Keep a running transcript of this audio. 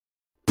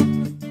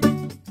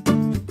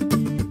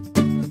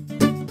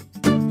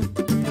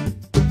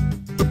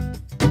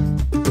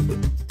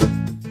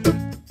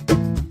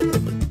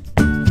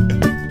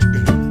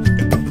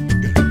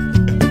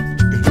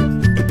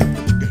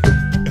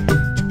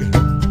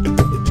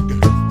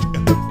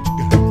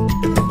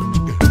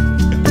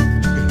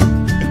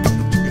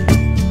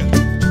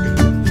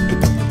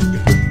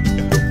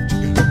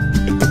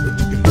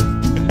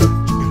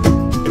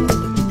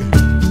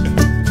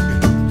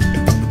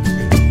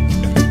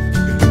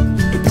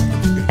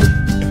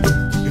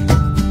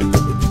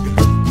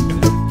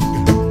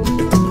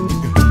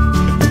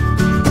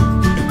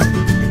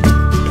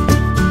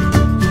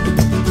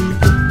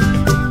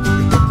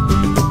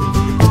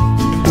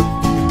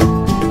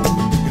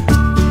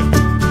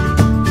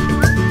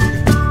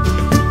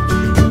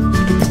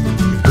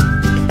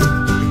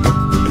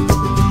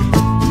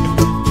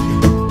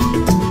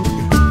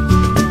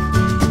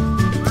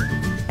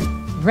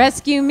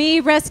Rescue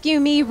me, rescue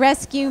me,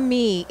 rescue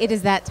me. It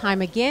is that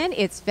time again.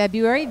 It's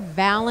February,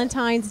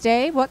 Valentine's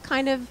Day. What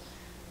kind of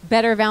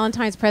better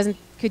Valentine's present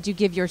could you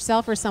give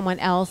yourself or someone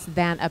else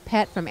than a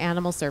pet from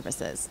Animal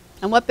Services?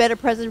 And what better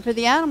present for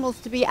the animals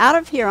to be out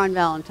of here on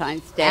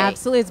Valentine's Day?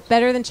 Absolutely. It's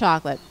better than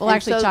chocolate. Well, And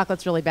actually,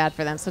 chocolate's really bad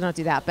for them, so don't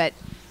do that. But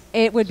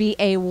it would be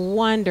a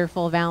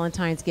wonderful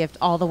Valentine's gift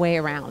all the way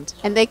around.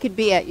 And they could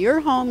be at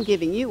your home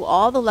giving you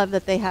all the love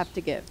that they have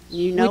to give.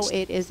 You know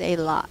it is a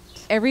lot.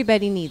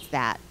 Everybody needs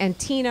that. And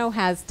Tino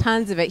has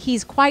tons of it.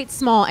 He's quite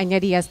small, and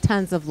yet he has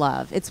tons of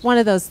love. It's one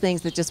of those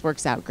things that just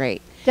works out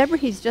great. Deborah,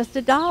 he's just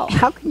a doll.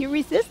 How can you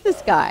resist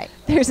this guy?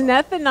 There's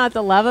nothing not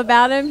to love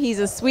about him. He's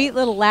a sweet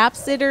little lap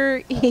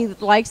sitter. He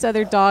likes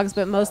other dogs,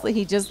 but mostly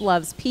he just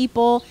loves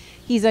people.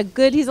 He's a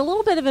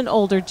little bit of an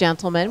older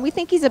gentleman. We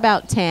think he's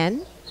about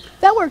 10.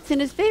 That works in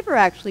his favor,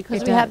 actually,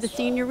 because It we have the does.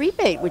 senior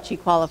rebate, which he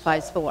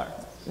qualifies for.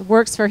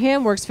 Works for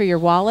him, works for your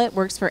wallet,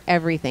 works for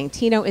everything.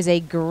 Tino is a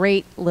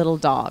great little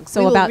dog.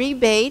 So we will about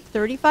rebate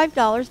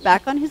 $35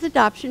 back on his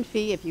adoption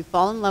fee if you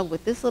fall in love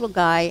with this little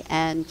guy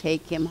and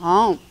take him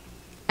home.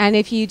 And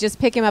if you just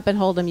pick him up and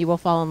hold him, you will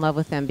fall in love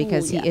with him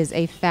because Ooh, yeah. he is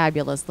a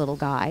fabulous little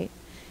guy.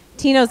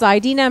 Tino's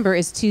ID number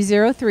is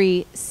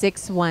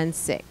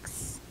 203616.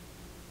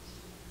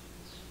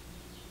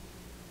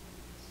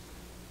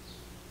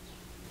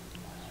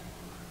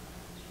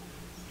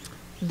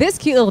 This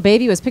cute little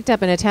baby was picked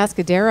up in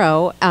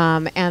Atascadero,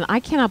 and I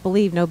cannot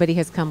believe nobody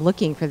has come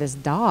looking for this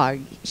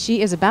dog.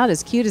 She is about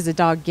as cute as a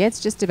dog gets,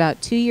 just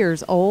about 2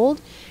 years old.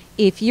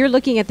 If you're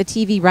looking at the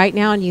TV right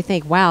now and you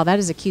think, wow, that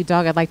is a cute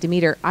dog, I'd like to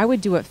meet her, I would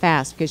do it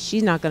fast because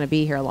she's not going to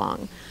be here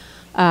long.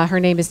 Her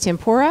name is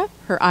Tempura.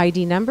 Her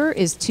ID number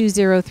is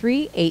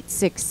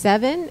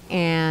 203867,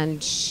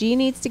 and she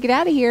needs to get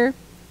out of here.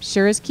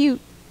 Sure is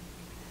cute.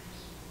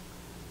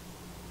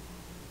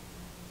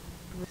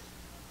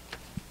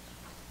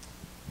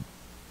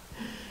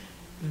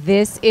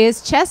 This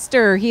is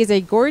Chester. He is a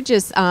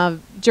gorgeous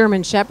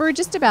German Shepherd,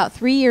 just about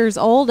 3 years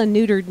old, a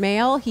neutered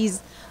male.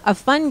 He's a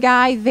fun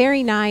guy,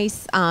 very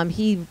nice.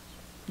 He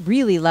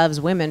really loves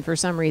women for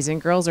some reason.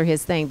 Girls are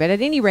his thing. But at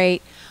any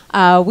rate,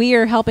 we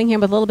are helping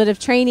him with a little bit of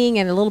training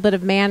and a little bit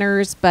of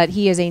manners, but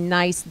he is a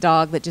nice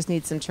dog that just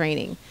needs some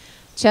training.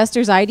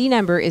 Chester's ID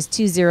number is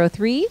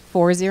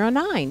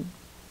 203409.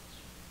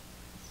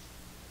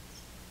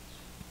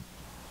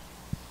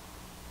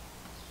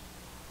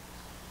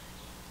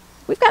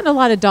 We've gotten a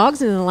lot of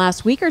dogs in the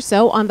last week or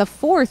so. On the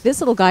 4th, this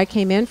little guy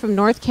came in from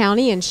North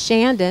County in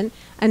Shandon.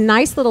 A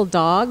nice little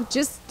dog,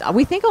 just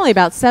we think only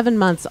about 7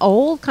 months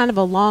old, kind of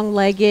a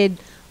long-legged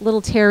little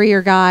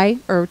terrier guy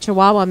or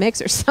Chihuahua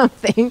mix or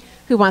something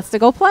who wants to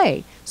go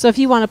play. So if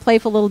you want a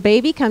playful little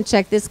baby, come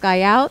check this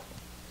guy out.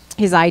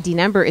 His ID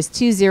number is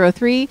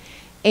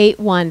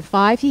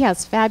 203815. He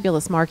has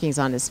fabulous markings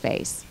on his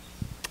face.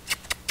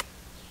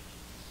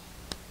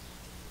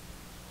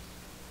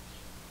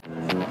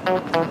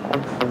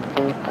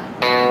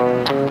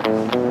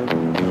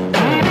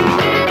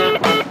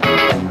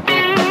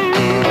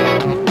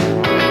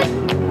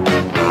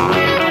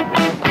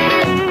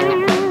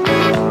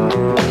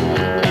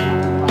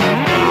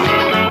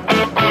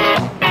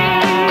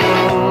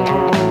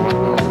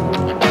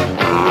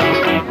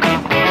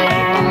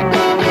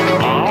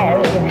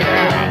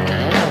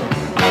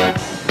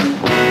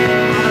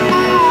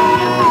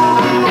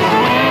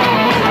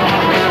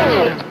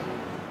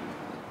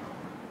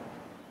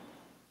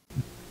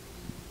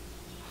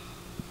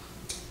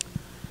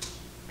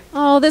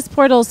 Oh, this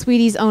poor little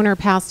sweetie's owner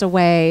passed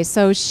away.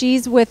 So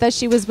she's with us.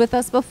 She was with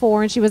us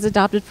before, and she was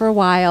adopted for a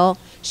while.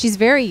 She's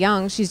very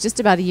young. She's just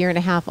about 1.5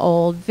 years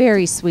old.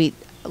 Very sweet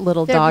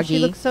little doggy. She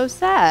looks so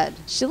sad.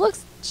 She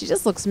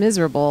just looks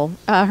miserable.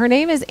 Her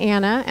name is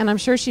Anna, and I'm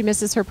sure she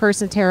misses her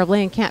person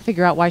terribly and can't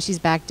figure out why she's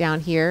back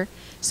down here.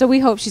 So we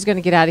hope she's going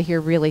to get out of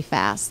here really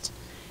fast.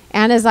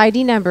 Anna's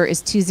ID number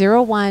is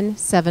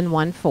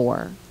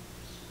 201714.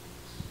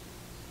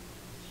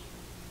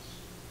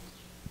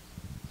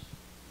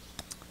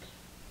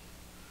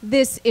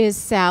 This is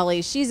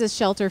Sally. She's a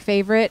shelter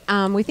favorite.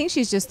 We think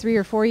she's just 3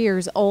 or 4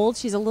 years old.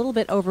 She's a little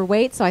bit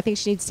overweight, so I think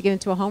she needs to get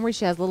into a home where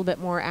she has a little bit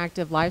more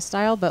active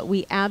lifestyle. But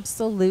we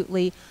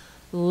absolutely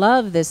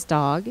love this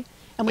dog.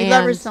 And we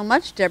love her so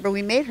much, Deborah.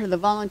 We made her the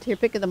volunteer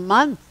pick of the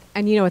month.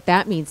 And you know what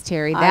that means,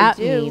 Terry? I That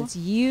do. means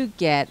you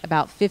get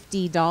about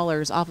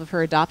 $50 off of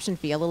her adoption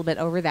fee, a little bit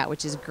over that,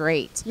 which is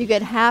great. You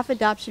get half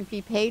adoption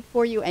fee paid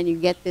for you, and you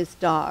get this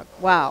dog.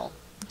 Wow.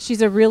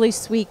 She's a really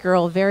sweet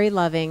girl, very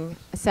loving.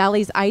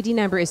 Sally's ID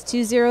number is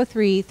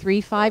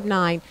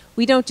 203359.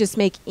 We don't just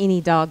make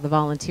any dog the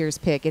volunteers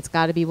pick. It's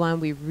got to be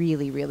one we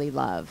really, really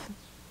love.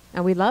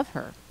 And we love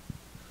her.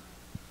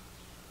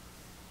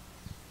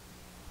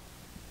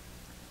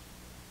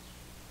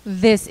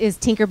 This is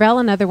Tinkerbell,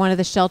 another one of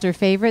the shelter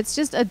favorites.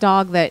 Just a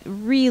dog that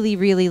really,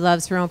 really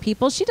loves her own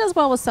people. She does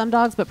well with some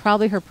dogs, but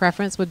probably her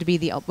preference would be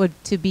the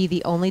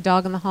only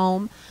dog in the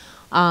home.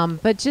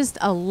 But just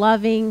a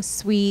loving,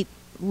 sweet,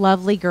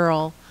 lovely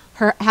girl.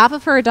 Half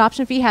of her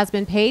adoption fee has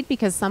been paid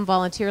because some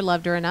volunteer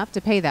loved her enough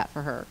to pay that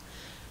for her.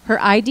 Her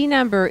ID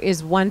number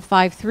is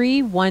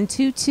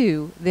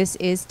 153122. This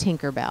is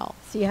Tinkerbell.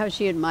 See how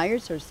she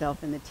admires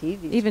herself in the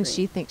TV Even screen.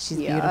 she thinks she's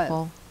Yes.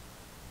 beautiful.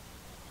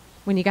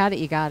 When you got it,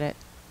 you got it.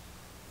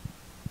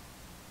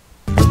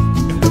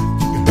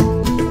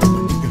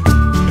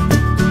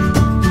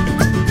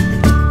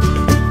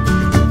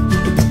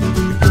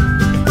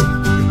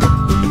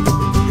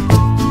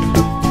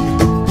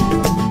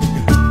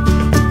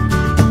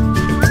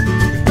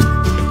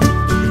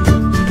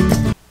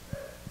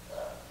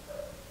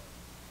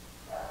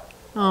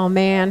 Oh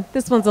man,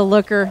 this one's a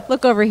looker.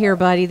 Look over here,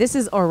 buddy. This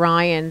is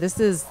Orion. This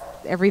is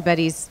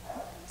everybody's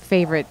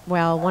favorite,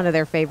 well, one of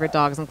their favorite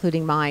dogs,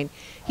 including mine.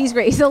 He's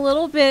great. He's a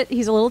little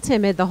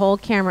timid. The whole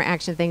camera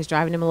action thing's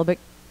driving him a little bit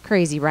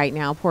crazy right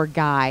now. Poor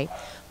guy.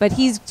 But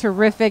he's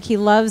terrific. He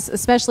loves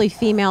especially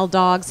female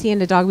dogs. He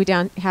and a dog we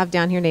have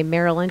down here named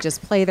Marilyn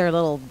just play their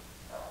little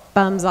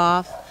bums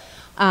off.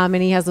 And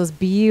he has those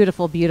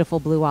beautiful, beautiful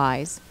blue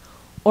eyes.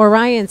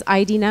 Orion's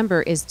ID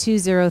number is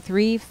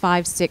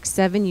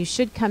 203567. You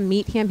should come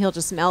meet him. He'll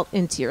just melt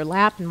into your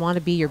lap and want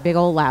to be your big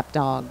old lap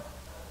dog.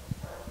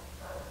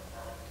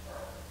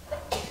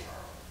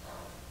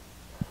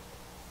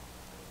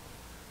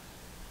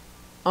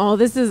 Oh,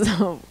 this is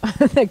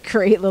a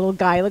great little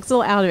guy. Looks a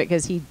little out of it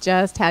because he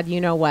just had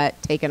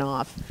you-know-what taken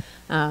off.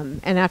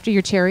 And after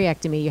your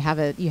cherryectomy, you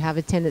have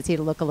a tendency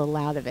to look a little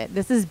out of it.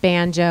 This is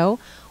Banjo.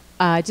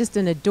 Just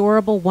an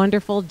adorable,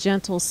 wonderful,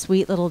 gentle,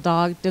 sweet little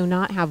dog. Do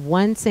not have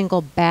one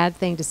single bad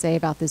thing to say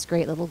about this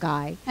great little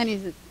guy. And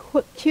he's as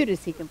cute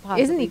as he can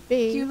possibly Isn't he?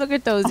 be. You look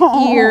at those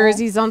ears.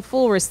 He's on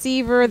full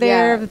receiver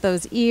there with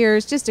those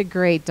ears. Just a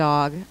great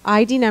dog.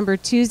 ID number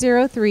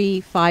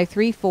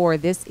 203534.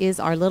 This is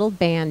our little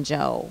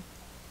Banjo.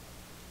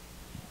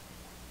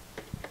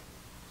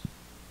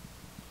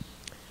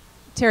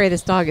 Terry,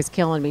 this dog is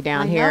killing me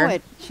down here. I know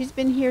it. She's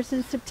been here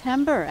since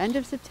September, end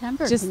of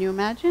September. Can you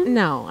imagine?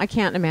 No, I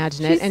can't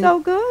imagine it. She's so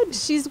good.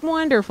 She's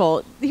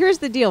wonderful. Here's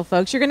the deal,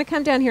 folks. You're going to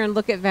come down here and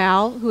look at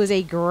Val, who is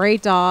a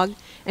great dog,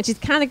 and she's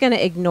kind of going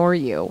to ignore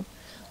you.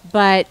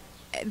 But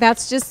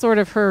that's just sort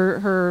of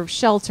her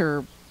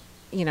shelter,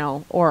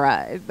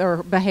 aura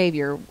or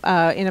behavior.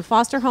 In a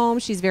foster home,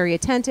 she's very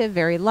attentive,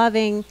 very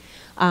loving.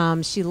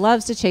 She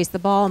loves to chase the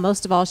ball, and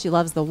most of all, she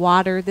loves the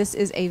water. This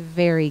is a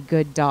very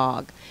good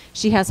dog.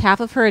 She has half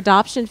of her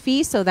adoption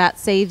fee, so that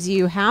saves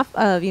you half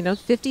of,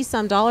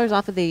 $50-some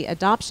off of the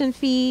adoption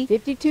fee.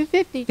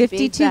 $52.50.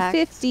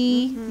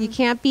 $52.50. You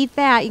can't beat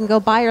that. You can go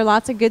buy her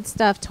lots of good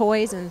stuff,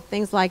 toys and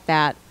things like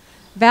that.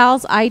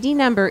 Val's ID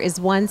number is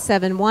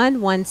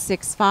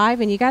 171165,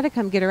 and you got to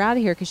come get her out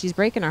of here because she's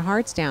breaking our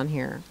hearts down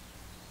here.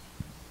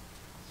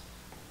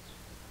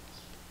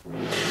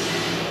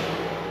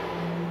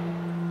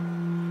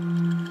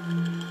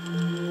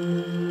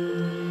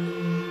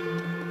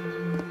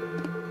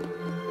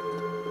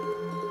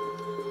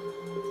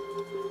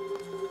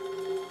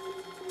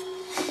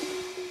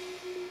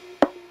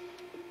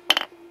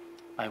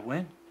 I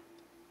win.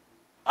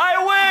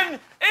 I win!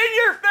 In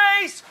your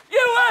face!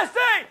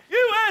 USA!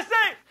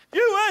 USA!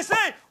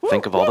 USA!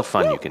 Think of all the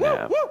fun you can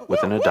have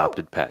with an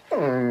adopted pet.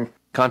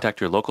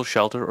 Contact your local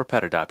shelter or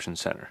pet adoption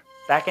center.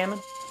 Backgammon?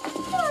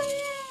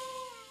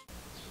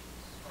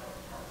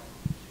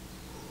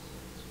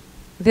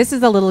 This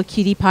is a little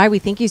cutie pie. We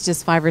think he's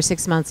just 5 or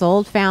 6 months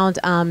old. Found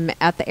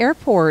at the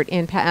airport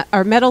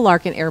or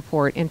Meadowlarkin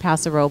Airport in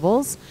Paso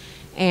Robles.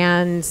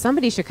 And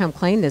somebody should come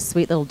claim this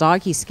sweet little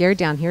dog. He's scared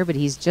down here, but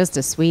he's just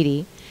a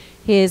sweetie.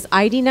 His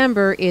ID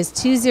number is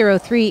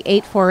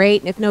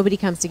 203848. And if nobody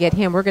comes to get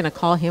him, we're going to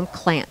call him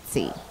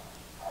Clancy.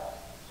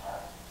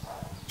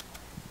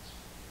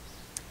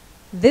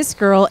 This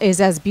girl is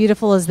as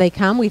beautiful as they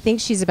come. We think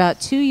she's about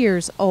 2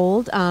 years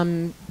old.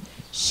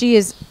 She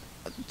is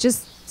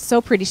just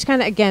so pretty. She's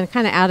kind of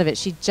out of it.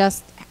 She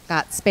just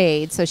got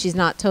spayed, so she's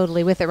not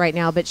totally with it right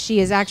now. But she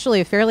is actually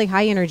a fairly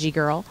high energy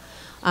girl.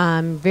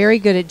 Very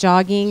good at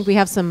jogging. We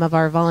have some of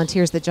our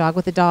volunteers that jog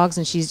with the dogs,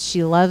 and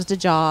she loves to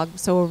jog.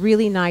 So a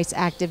really nice,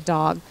 active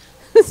dog.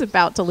 Is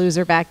about to lose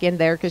her back in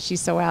there because she's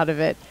so out of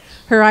it.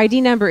 Her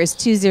ID number is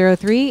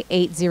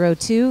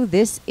 203802.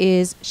 This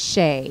is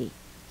Shay.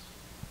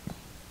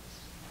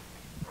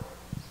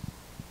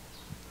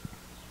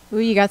 Ooh,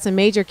 you got some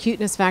major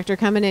cuteness factor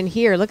coming in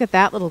here. Look at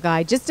that little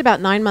guy. Just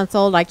about 9 months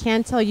old. I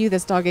can tell you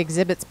this dog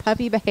exhibits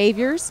puppy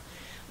behaviors.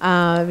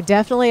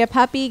 Definitely a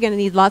puppy. Going to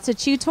need lots of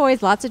chew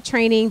toys, lots of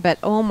training, but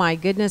oh my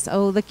goodness,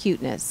 oh the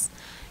cuteness.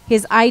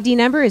 His ID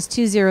number is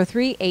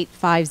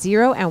 203850,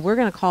 and we're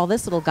going to call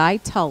this little guy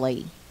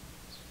Tully.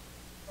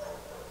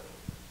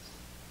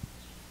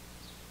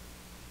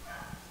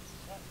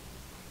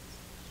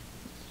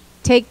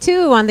 Take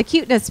two on the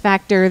cuteness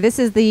factor. This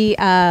is the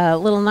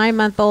little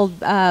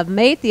 9-month-old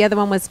mate. The other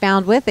one was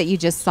found with that you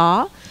just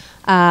saw.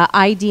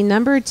 ID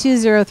number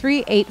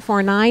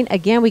 203849.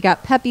 Again, we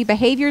got puppy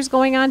behaviors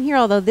going on here,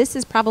 although this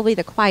is probably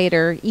the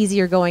quieter,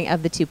 easier going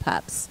of the two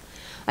pups.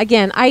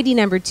 Again, ID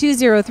number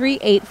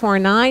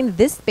 203849.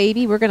 This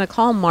baby we're going to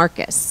call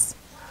Marcus.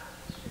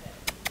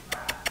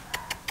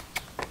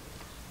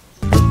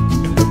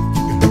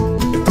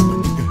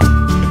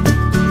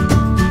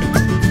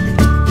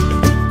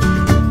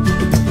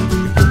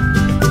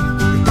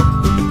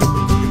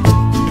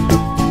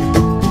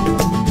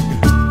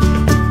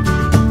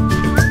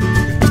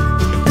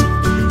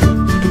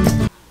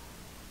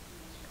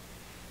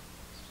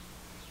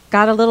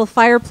 Got a little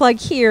fire plug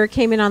here.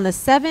 Came in on the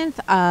 7th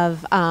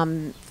of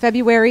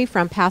February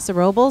from Paso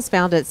Robles,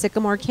 found at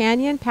Sycamore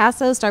Canyon.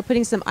 Paso, start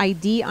putting some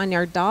ID on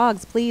your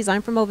dogs, please.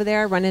 I'm from over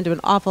there. I run into an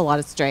awful lot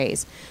of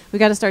strays. We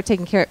got to start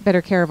taking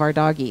better care of our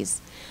doggies.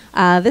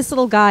 This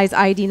little guy's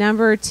ID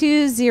number,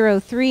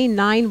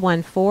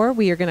 203914.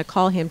 We are going to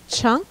call him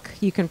Chunk.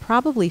 You can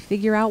probably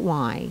figure out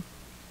why.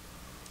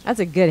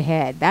 That's a good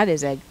head. That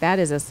is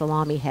a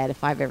salami head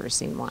if I've ever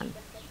seen one.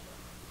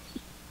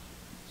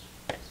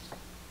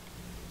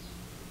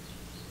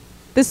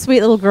 This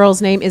sweet little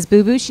girl's name is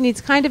Boo Boo. She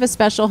needs kind of a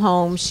special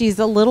home. She's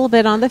a little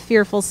bit on the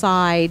fearful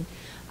side.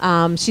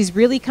 She's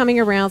really coming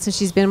around since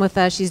she's been with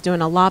us. She's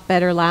doing a lot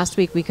better. Last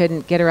week we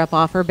couldn't get her up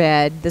off her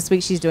bed. This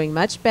week she's doing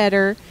much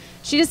better.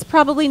 She just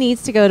probably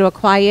needs to go to a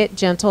quiet,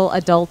 gentle,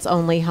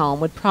 adults-only home.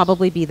 Would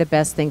probably be the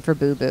best thing for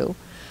Boo Boo.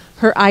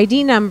 Her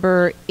ID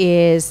number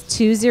is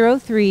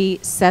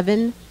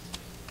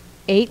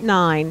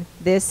 203789.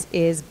 This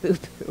is Boo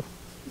Boo.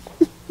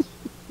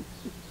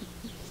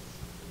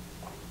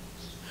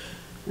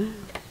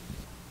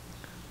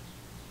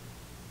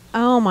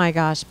 Oh my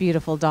gosh,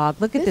 beautiful dog.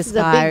 Look at this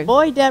guy. This is a big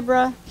boy,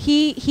 Deborah.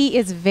 He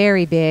is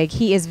very big.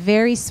 He is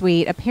very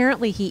sweet.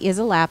 Apparently he is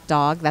a lap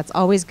dog. That's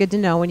always good to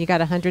know when you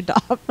got 100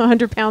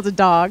 pounds of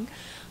dog.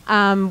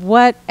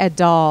 What a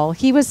doll.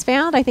 He was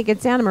found, I think, in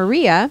Santa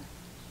Maria,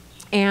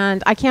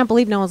 and I can't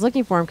believe no one's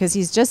looking for him because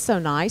he's just so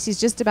nice. He's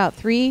just about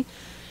 3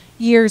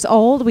 years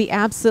old. We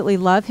absolutely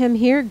love him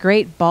here.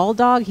 Great ball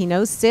dog. He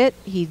knows sit.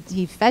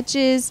 He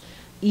fetches.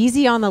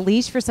 Easy on the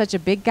leash for such a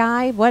big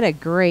guy. What a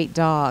great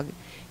dog.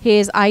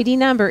 His ID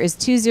number is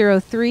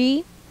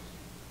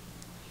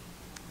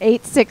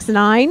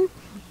 203869,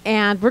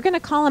 and we're going to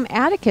call him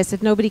Atticus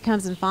if nobody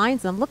comes and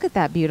finds him. Look at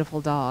that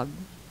beautiful dog.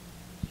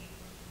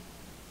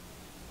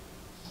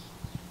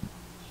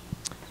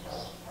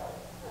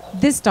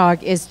 This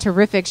dog is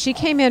terrific. She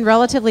came in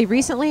relatively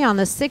recently on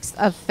the 6th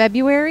of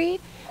February.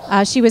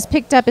 She was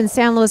picked up in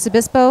San Luis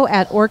Obispo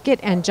at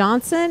Orchid and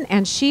Johnson,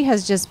 and she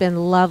has just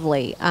been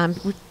lovely.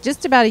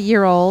 Just about a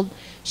year old.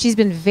 She's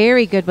been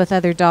very good with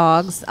other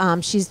dogs.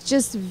 She's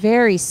just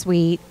very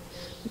sweet.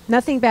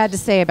 Nothing bad to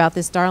say about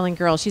this darling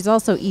girl. She's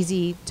also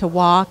easy to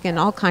walk and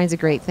all kinds of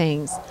great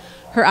things.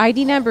 Her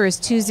ID number is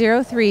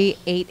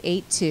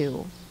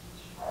 203882.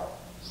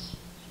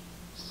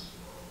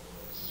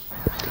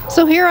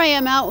 So here I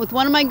am out with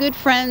one of my good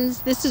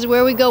friends. This is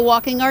where we go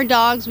walking our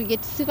dogs. We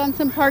get to sit on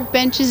some park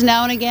benches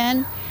now and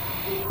again.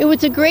 It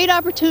was a great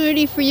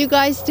opportunity for you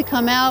guys to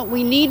come out.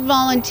 We need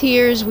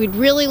volunteers. We'd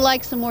really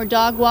like some more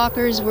dog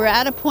walkers. We're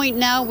at a point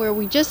now where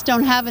we just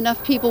don't have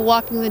enough people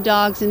walking the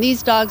dogs, and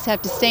these dogs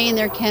have to stay in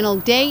their kennel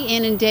day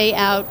in and day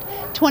out,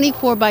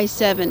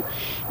 24/7.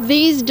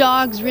 These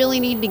dogs really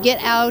need to get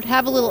out,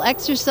 have a little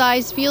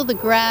exercise, feel the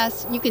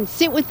grass. You can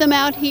sit with them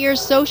out here,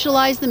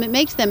 socialize them. It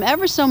makes them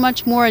ever so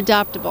much more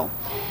adoptable.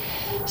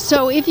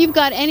 So if you've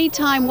got any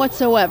time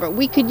whatsoever,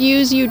 we could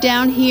use you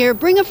down here.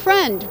 Bring a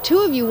friend. 2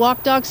 of you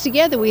walk dogs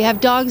together. We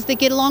have dogs that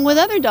get along with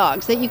other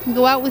dogs that you can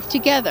go out with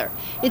together.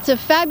 It's a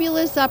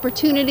fabulous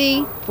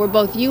opportunity for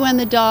both you and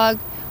the dog.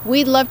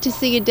 We'd love to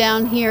see you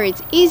down here.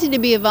 It's easy to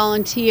be a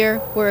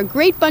volunteer. We're a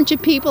great bunch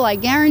of people, I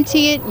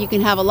guarantee it. You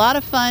can have a lot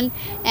of fun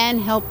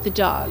and help the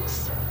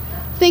dogs.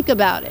 Think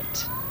about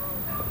it.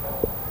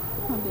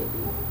 Oh, baby.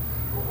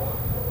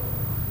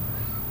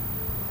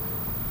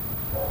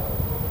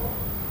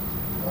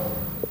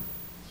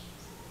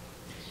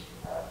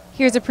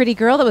 Here's a pretty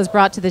girl that was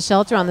brought to the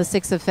shelter on the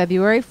 6th of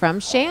February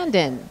from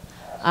Shandon.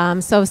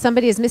 So if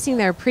somebody is missing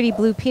their pretty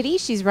blue pitty,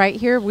 she's right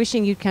here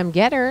wishing you'd come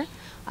get her.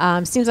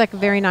 Seems like a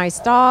very nice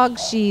dog.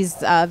 She's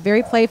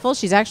very playful.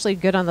 She's actually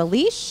good on the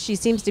leash. She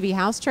seems to be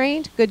house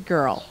trained. Good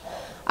girl.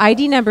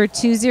 ID number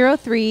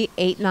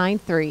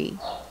 203893.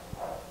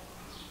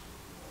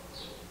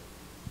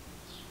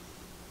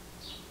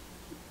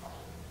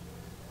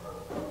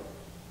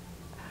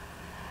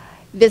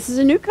 This is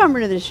a newcomer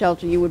to the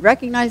shelter. You would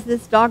recognize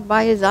this dog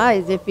by his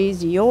eyes if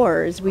he's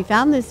yours. We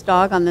found this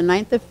dog on the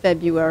 9th of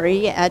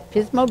February at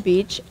Pismo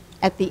Beach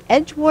at the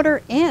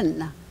Edgewater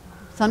Inn.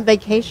 Some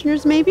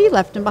vacationers maybe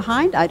left him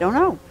behind. I don't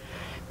know.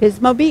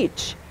 Pismo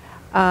Beach.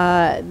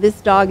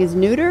 This dog is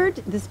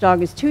neutered. This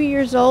dog is 2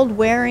 years old,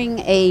 wearing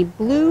a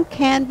blue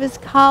canvas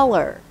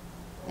collar.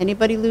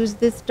 Anybody lose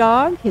this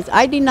dog? His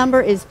ID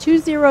number is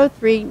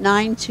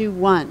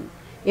 203921.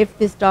 If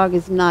this dog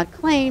is not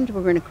claimed,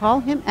 we're going to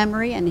call him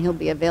Emery, and he'll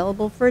be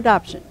available for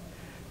adoption.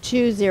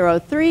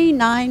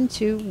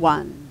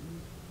 203921.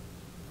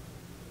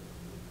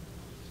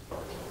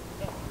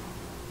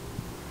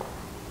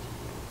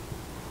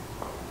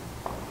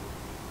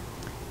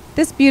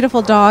 This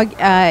beautiful dog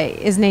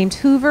is named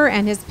Hoover,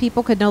 and his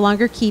people could no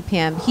longer keep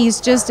him.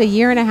 He's just a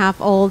year and a half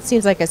old.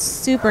 Seems like a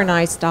super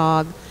nice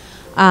dog.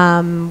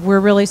 We're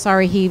really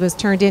sorry he was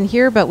turned in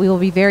here, but we will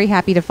be very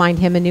happy to find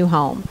him a new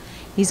home.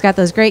 He's got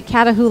those great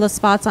Catahoula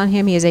spots on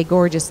him. He is a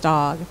gorgeous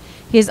dog.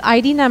 His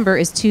ID number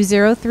is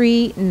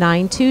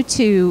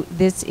 203922.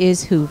 This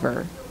is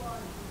Hoover.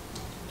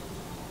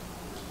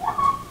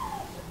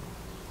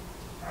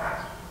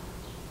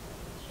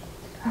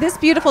 This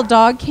beautiful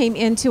dog came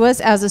into us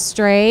as a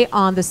stray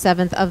on the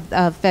 7th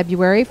of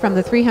February from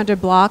the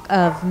 300 block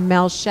of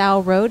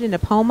Melchau Road in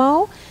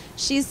Apomo.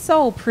 She's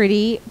so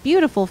pretty,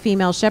 beautiful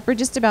female shepherd,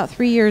 just about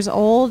 3 years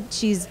old.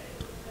 She's,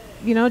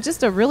 you know,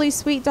 just a really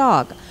sweet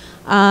dog.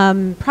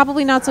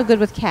 Probably not so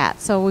good with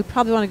cats, so we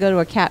probably want to go to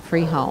a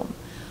cat-free home.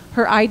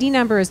 Her ID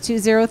number is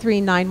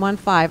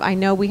 203915. I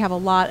know we have a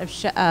lot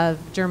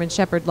of German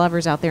Shepherd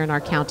lovers out there in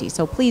our county,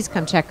 so please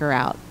come check her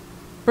out.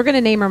 We're going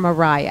to name her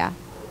Mariah.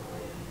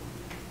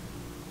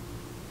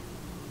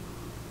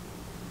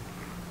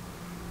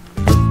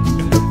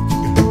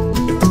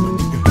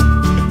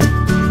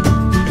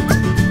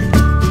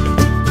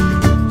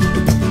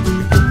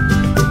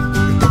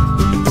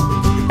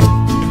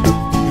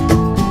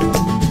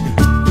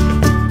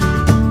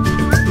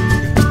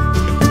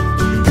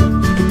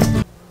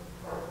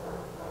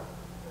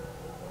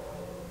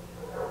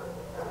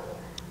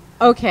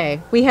 Okay,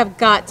 we have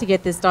got to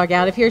get this dog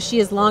out of here. She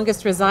is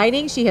longest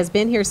residing. She has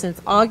been here since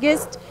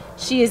August.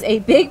 She is a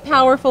big,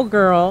 powerful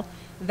girl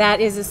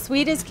that is as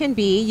sweet as can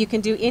be. You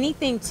can do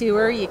anything to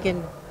her.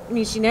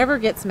 She never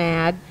gets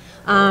mad.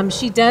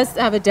 She does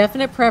have a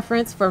definite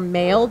preference for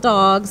male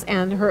dogs,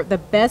 and the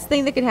best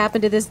thing that could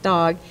happen to this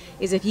dog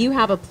is if you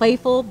have a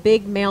playful,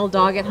 big male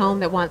dog at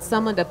home that wants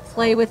someone to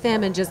play with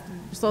them and just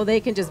so they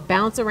can just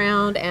bounce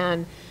around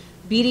and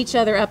beat each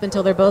other up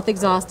until they're both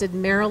exhausted.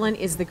 Marilyn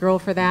is the girl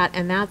for that,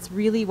 and that's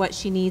really what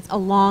she needs,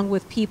 along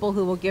with people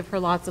who will give her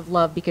lots of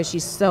love because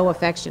she's so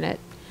affectionate.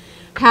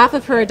 Half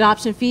of her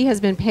adoption fee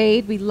has been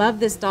paid. We love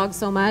this dog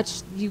so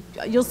much.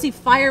 You'll see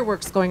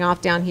fireworks going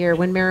off down here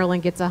when Marilyn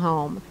gets a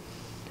home.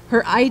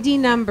 Her ID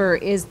number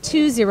is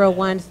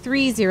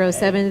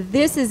 201307.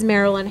 This is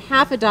Marilyn,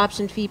 half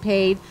adoption fee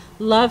paid.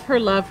 Love her,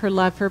 love her,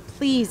 love her.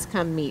 Please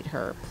come meet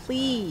her,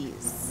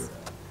 please.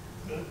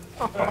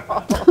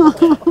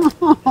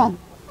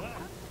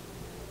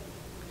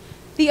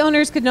 The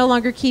owners could no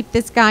longer keep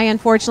this guy,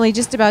 unfortunately.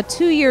 Just about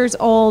 2 years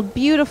old,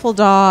 beautiful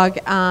dog.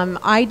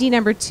 ID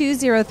number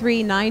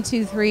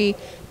 203923.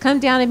 Come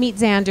down and meet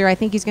Xander. I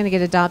think he's going to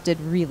get adopted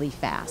really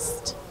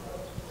fast.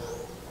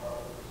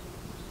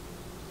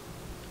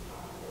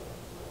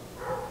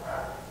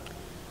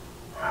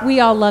 We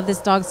all love this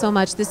dog so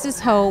much. This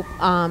is Hope.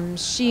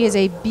 She is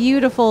a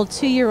beautiful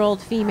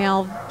 2-year-old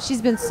female.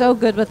 She's been so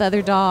good with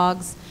other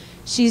dogs.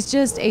 She's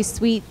just a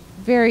sweet,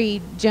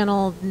 very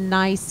gentle,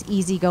 nice,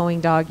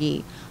 easygoing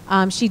doggy.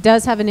 She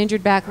does have an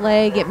injured back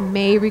leg. It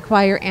may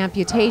require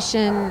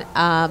amputation,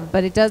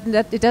 but it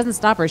doesn't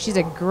stop her. She's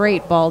a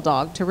great ball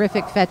dog,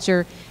 terrific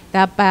fetcher.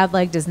 That bad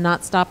leg does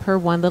not stop her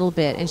one little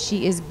bit, and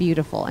she is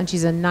beautiful, and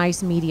she's a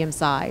nice medium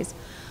size.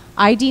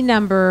 ID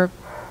number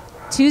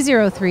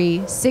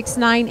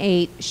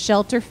 203698,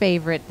 shelter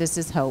favorite. This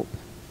is Hope.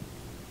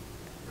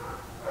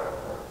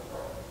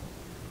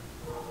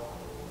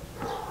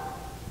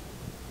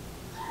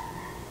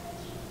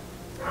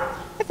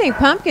 I think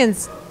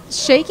Pumpkin's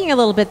shaking a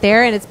little bit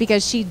there, and it's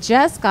because she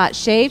just got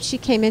shaved. She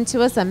came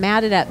into us a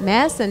matted up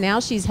mess, and now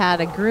she's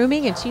had a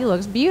grooming, and she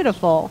looks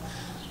beautiful.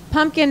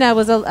 Pumpkin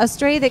was a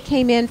stray that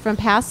came in from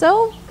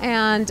Paso,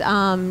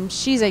 and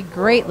she's a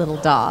great little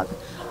dog.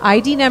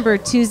 ID number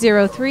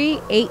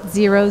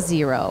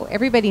 203800.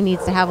 Everybody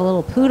needs to have a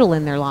little poodle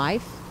in their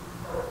life.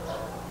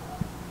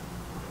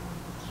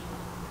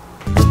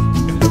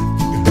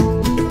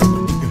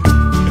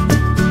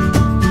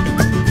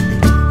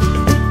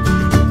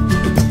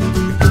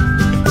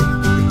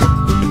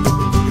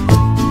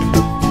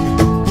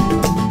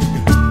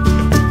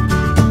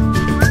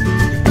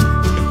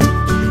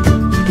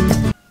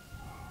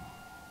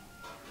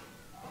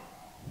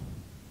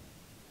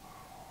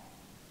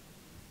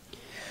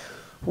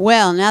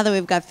 Well, now that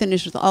we've got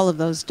finished with all of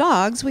those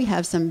dogs, we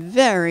have some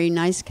very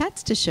nice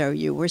cats to show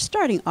you. We're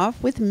starting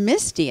off with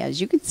Misty.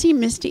 As you can see,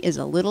 Misty is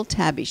a little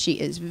tabby. She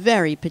is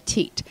very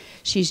petite.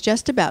 She's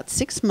just about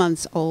 6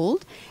 months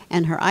old,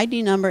 and her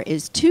ID number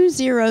is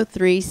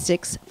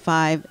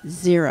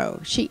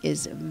 203650. She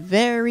is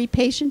very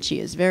patient. She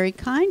is very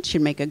kind.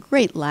 She'd make a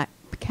great lap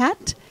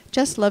cat.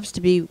 Just loves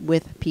to be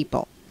with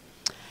people.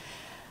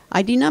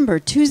 ID number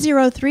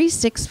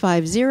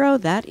 203650.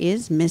 That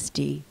is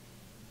Misty.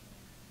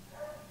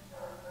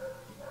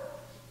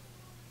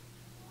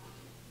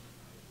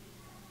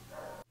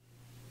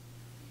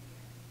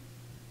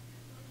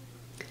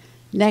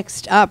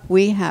 Next up,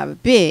 we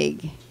have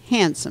big,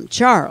 handsome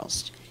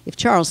Charles. If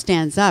Charles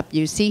stands up,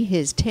 you see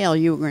his tail,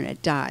 you're going to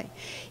die.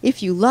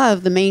 If you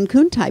love the Maine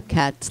Coon type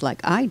cats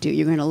like I do,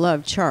 you're going to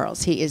love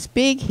Charles. He is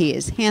big, he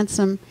is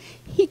handsome,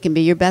 he can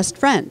be your best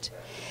friend.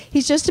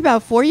 He's just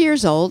about 4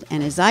 years old,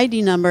 and his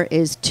ID number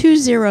is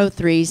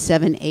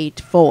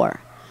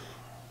 203784.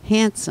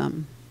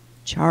 Handsome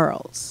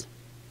Charles.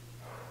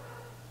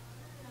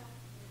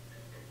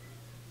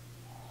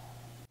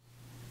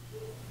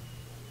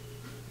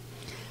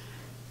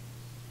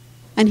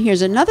 And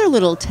here's another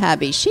little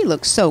tabby. She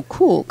looks so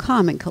cool,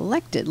 calm, and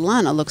collected.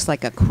 Lana looks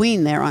like a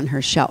queen there on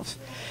her shelf.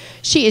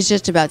 She is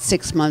just about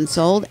 6 months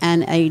old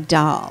and a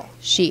doll.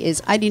 She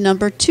is ID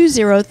number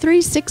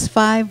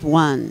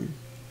 203651.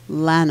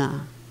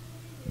 Lana.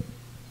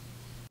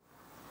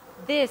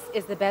 This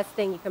is the best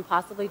thing you can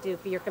possibly do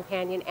for your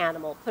companion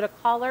animal. Put a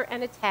collar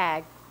and a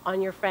tag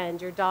on your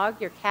friend, your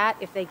dog, your cat.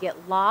 If they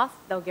get lost,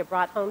 they'll get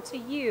brought home to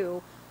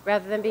you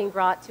rather than being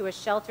brought to a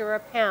shelter or a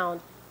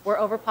pound where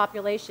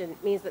overpopulation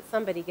means that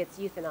somebody gets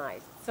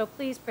euthanized. So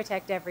please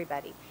protect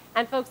everybody.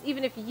 And folks,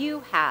 even if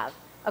you have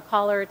a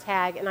collar or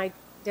tag and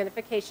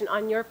identification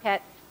on your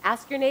pet,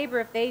 ask your neighbor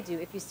if they do.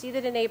 If you see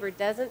that a neighbor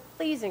doesn't,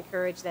 please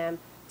encourage them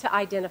to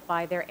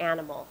identify their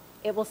animal.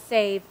 It will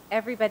save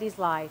everybody's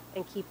life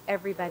and keep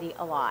everybody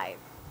alive.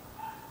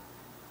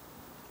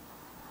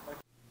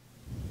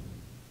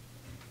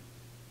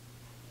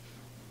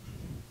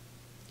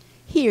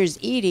 Here's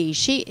Edie.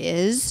 She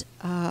is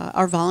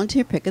our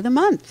volunteer pick of the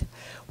month.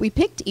 We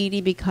picked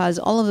Edie because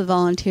all of the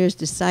volunteers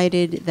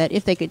decided that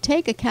if they could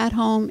take a cat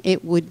home,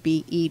 it would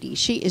be Edie.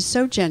 She is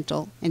so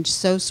gentle and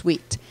so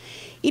sweet.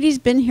 Edie's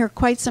been here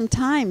quite some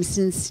time,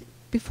 since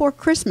before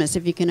Christmas,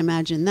 if you can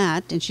imagine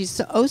that, and she's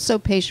so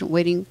patient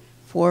waiting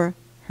for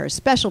her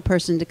special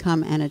person to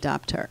come and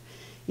adopt her.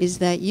 Is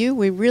that you?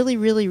 We really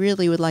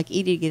would like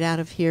Edie to get out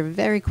of here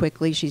very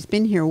quickly. She's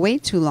been here way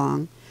too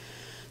long.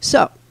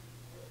 So,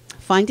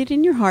 find it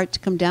in your heart to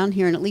come down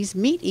here and at least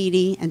meet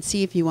Edie and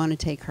see if you want to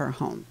take her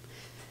home.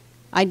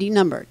 ID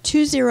number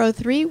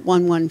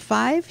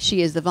 203115.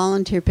 She is the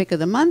volunteer pick of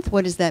the month.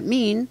 What does that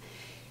mean?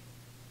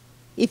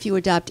 If you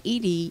adopt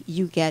Edie,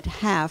 you get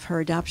half her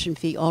adoption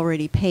fee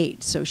already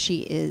paid. So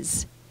she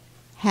is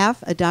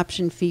half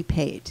adoption fee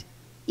paid.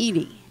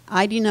 Edie,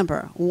 ID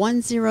number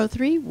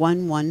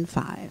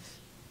 103115.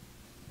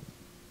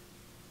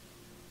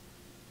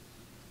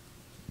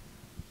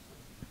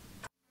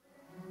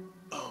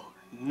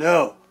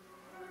 No!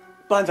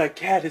 Bonsai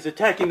Cat is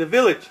attacking the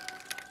village!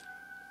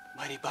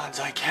 Mighty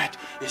Bonsai Cat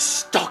is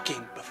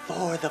stalking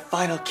before the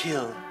final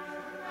kill.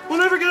 We'll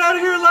never get out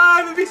of here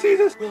alive if he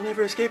sees us! We'll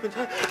never escape in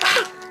time.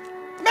 Ah!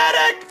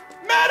 Medic!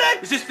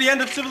 Medic! Is this the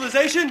end of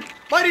civilization?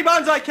 Mighty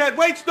Bonsai Cat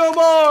waits no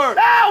more!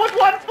 Ah! With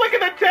one flick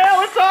of the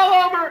tail, it's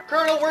all over!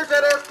 Colonel, where's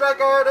that airstrike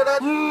order?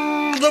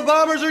 The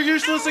bombers are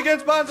useless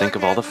against Bonsai Cat! Think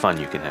of all the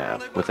fun you can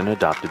have with an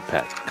adopted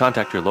pet.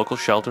 Contact your local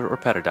shelter or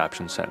pet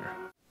adoption center.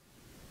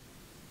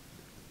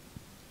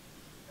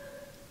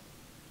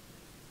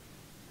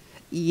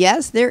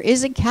 Yes, there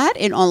is a cat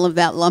in all of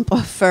that lump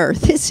of fur.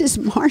 This is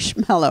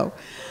Marshmallow.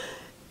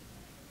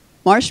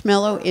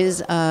 Marshmallow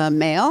is a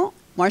male.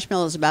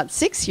 Marshmallow is about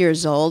 6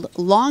 years old,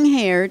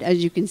 long-haired,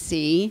 as you can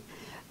see,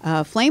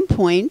 flame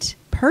point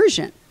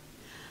Persian.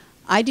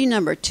 ID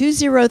number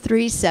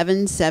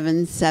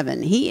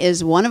 203777. He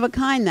is one of a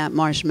kind, that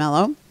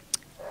Marshmallow.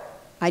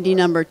 ID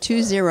number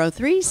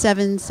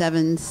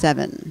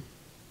 203777.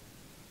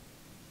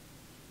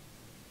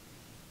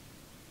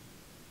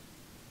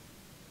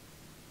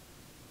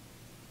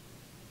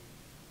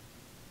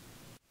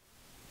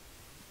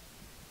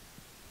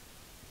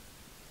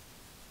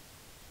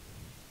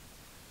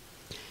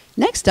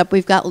 Next up,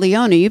 we've got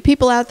Leona. You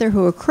people out there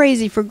who are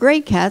crazy for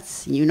gray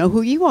cats, you know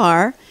who you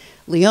are.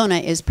 Leona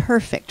is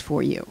perfect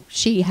for you.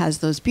 She has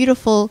those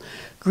beautiful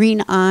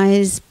green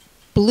eyes,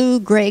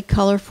 blue-gray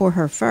color for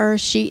her fur.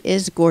 She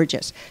is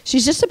gorgeous.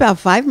 She's just about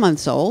 5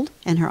 months old,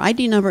 and her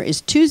ID number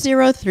is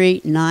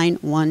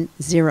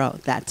 203910.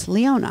 That's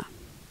Leona.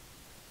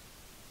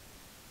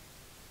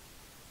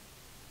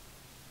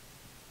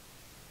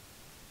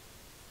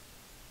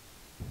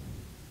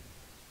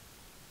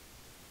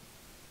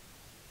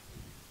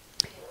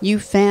 You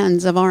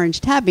fans of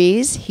orange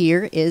tabbies,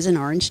 here is an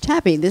orange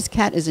tabby. This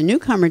cat is a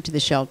newcomer to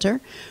the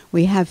shelter.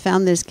 We have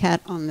found this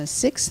cat on the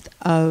 6th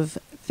of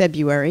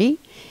February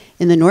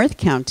in the North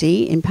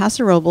County in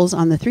Paso Robles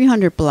on the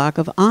 300 block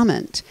of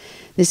Almond.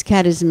 This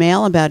cat is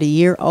male, about a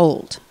year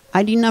old.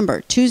 ID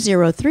number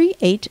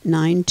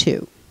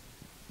 203892.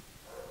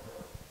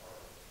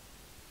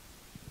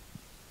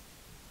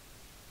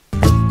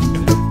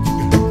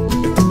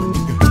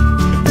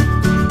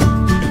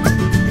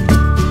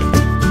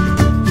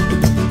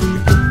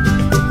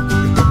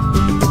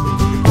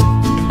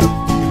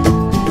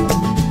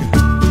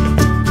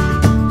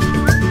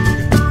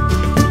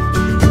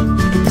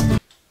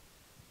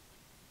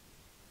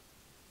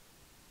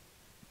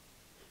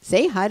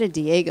 Say hi to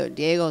Diego.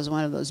 Diego is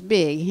one of those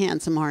big,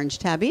 handsome orange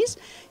tabbies.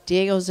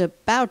 Diego's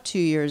about 2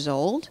 years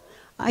old.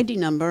 ID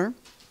number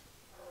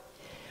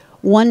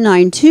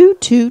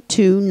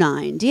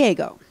 192229.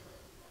 Diego.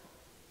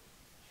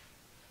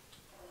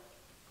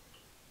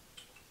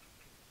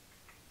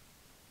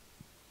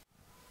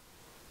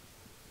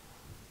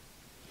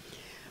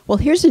 Well,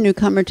 here's a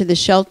newcomer to the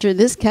shelter.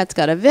 This cat's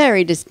got a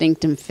very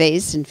distinctive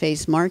face and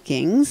face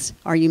markings.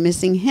 Are you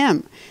missing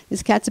him?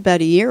 This cat's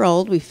about a year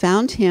old. We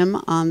found him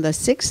on the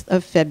 6th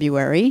of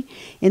February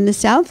in the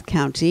South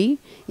County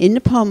in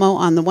Napomo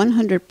on the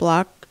 100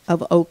 block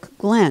of Oak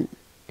Glen.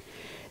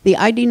 The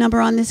ID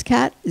number on this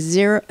cat,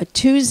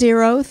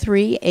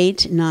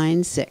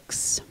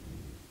 203896.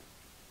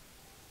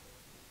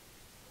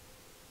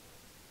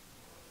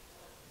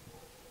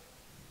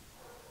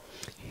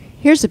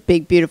 Here's a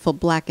big, beautiful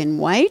black and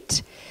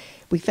white.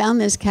 We found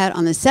this cat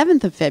on the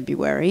 7th of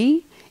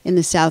February in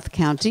the South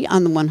County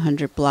on the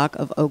 100 block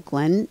of Oak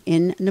Glen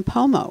in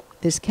Nipomo.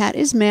 This cat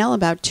is male,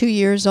 about 2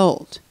 years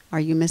old. Are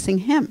you missing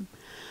him?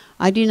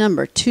 ID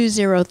number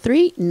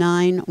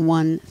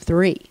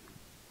 203913.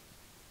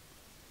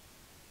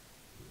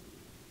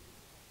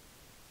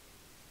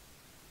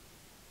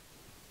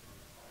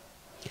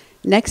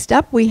 Next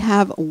up, we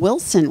have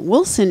Wilson.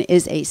 Wilson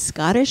is a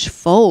Scottish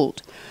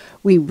fold.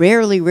 We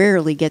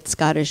rarely get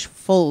Scottish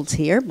folds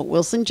here, but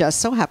Wilson just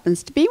so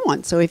happens to be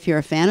one. So if you're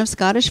a fan of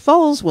Scottish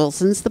folds,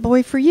 Wilson's the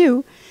boy for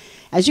you.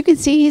 As you can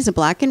see, he's a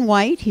black and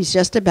white. He's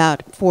just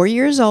about 4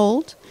 years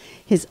old.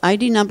 His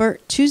ID number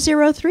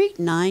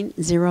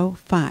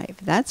 203905.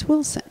 That's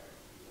Wilson.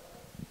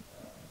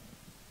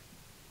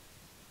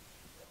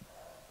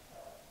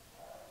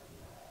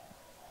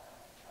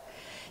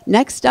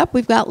 Next up,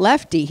 we've got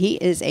Lefty. He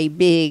is a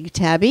big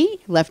tabby.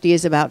 Lefty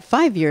is about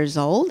 5 years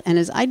old, and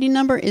his ID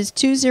number is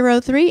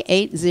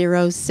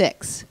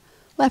 203806.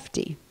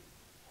 Lefty.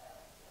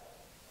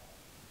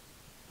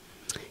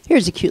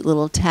 Here's a cute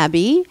little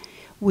tabby.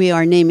 We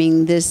are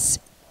naming this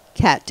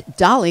cat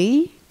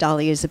Dolly.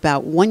 Dolly is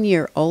about 1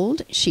 year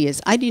old. She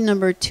is ID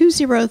number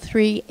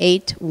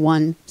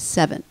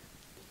 203817.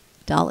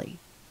 Dolly.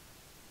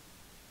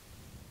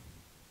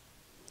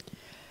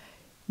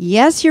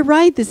 Yes, you're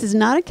right. This is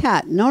not a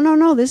cat.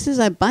 No. This is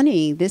a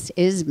bunny. This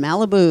is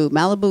Malibu.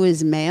 Malibu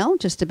is male,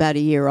 just about a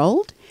year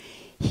old.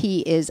 He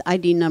is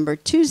ID number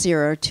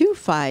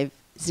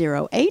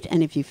 202508.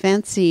 And if you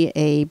fancy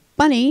a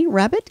bunny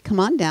rabbit, come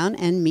on down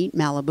and meet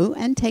Malibu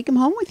and take him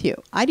home with you.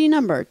 ID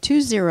number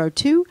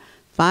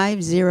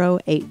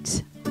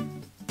 202508.